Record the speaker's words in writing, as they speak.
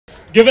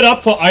Give it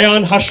up for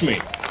Ayaan Hashmi.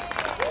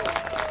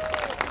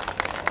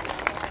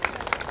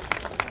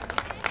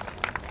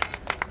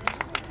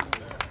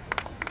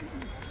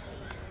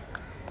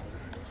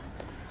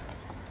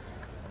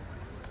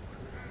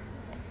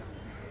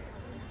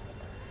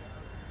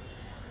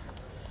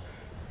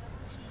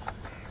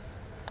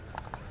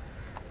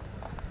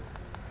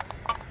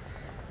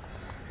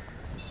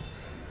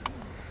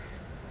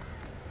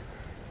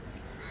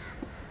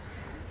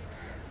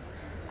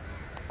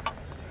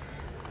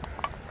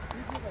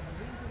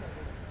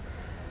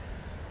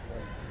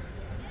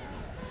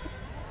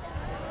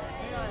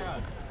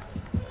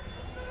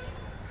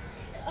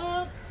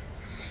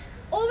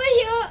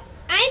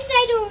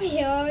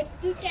 Here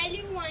to tell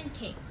you one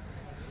thing.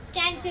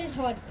 Cancer is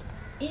horrible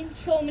in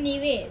so many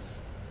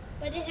ways,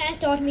 but it has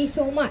taught me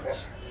so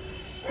much.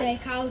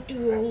 Like how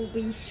to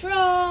be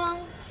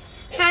strong,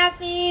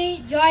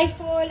 happy,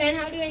 joyful, and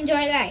how to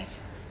enjoy life.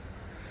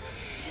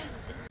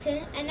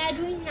 And I'm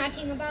doing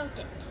nothing about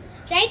it.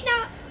 Right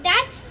now,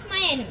 that's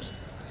my enemy.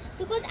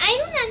 Because I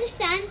don't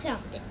understand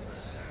something.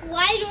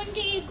 Why don't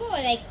they go?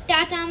 Like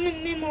Tata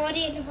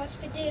Memorial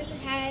Hospital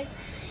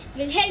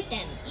will help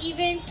them.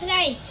 Even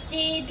Christ,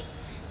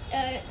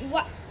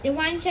 the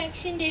one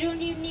section they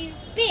don't even need to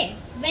pay.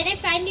 When I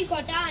finally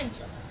got the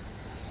answer,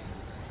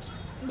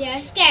 they are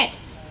scared.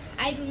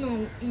 I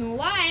don't know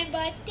why,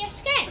 but they're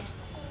scared.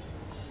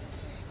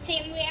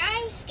 Same way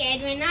I was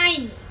scared when I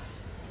knew.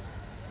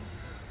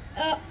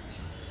 I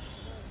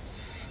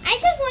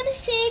just want to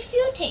say a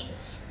few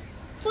things.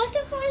 First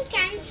of all,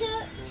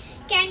 cancer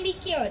can be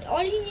cured.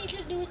 All you need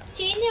to do is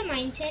change your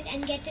mindset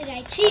and get the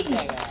right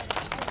treatment.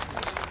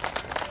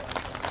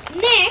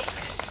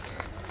 Next,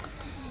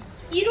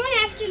 you don't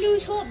have to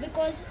lose hope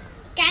because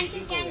cancer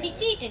can be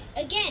treated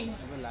again.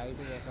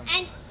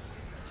 And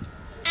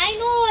I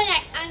know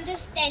that I'm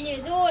just 10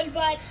 years old,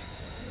 but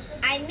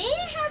I may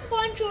have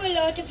gone through a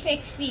lot of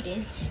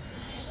experience.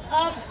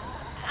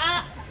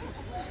 I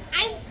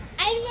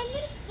remember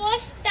the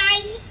first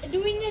time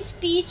doing a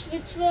speech,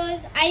 which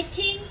was, I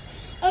think,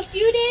 a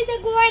few days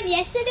ago, and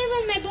yesterday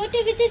was my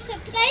birthday, which is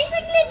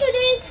surprisingly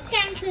today is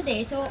Cancer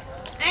Day. So,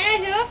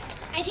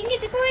 I think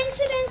it's a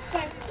coincidence,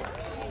 but...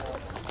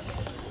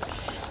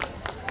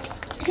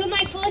 So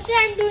my first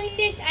time doing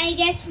this, I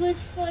guess,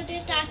 was for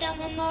the Tata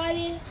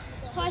Memorial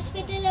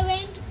Hospital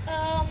event.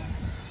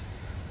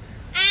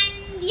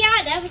 And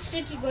yeah, that was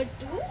pretty good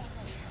too.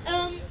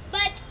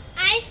 But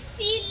I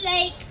feel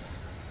like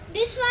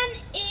this one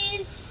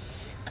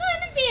is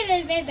going to be a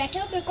little bit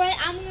better because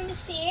I'm going to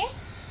say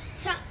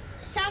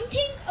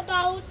something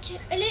about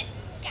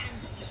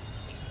cancer.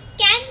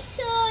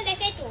 Cancer,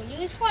 like I told you,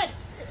 is horrible.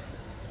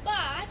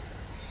 But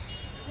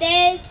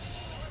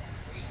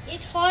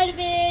it's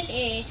horrible,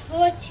 it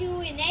hurts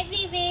you in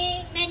every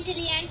way,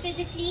 mentally and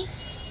physically.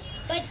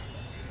 But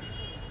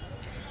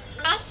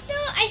after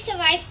I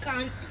survived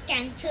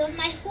cancer,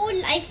 my whole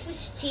life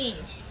was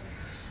changed.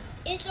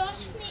 It taught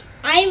me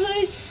I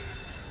was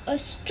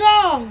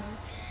strong,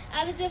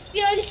 I was a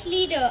fearless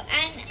leader,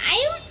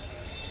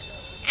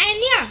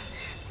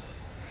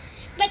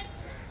 But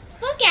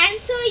for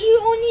cancer, you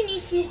only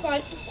need few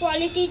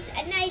qualities,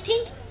 and I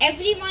think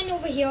everyone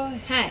over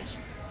here has.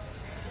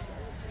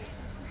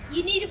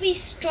 You need to be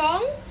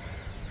strong.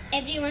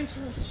 Everyone's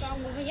so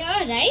strong over here,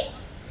 right?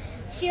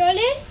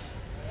 Fearless,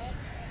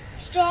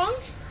 strong,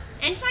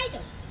 and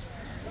fighter.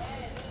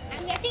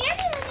 I'm getting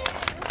everyone here.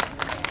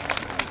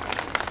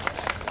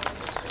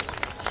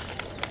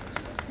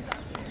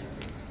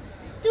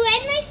 To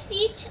end my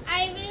speech,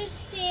 I will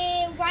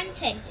say one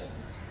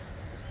sentence.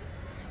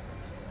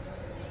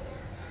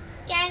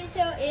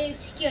 Cancer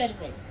is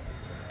curable.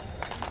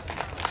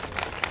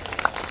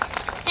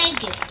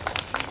 Thank you.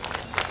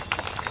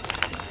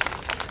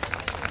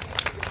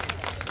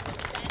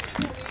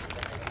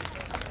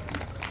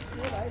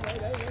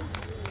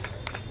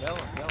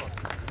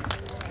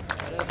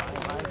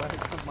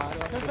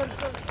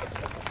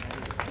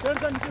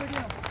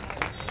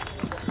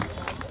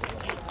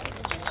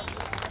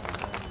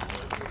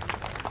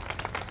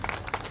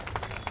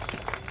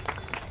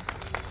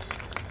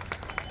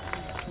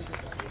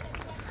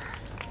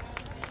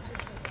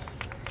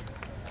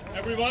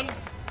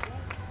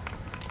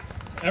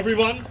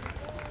 Everyone,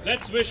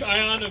 let's wish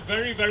Ayaan a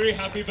very, very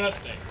happy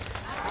birthday.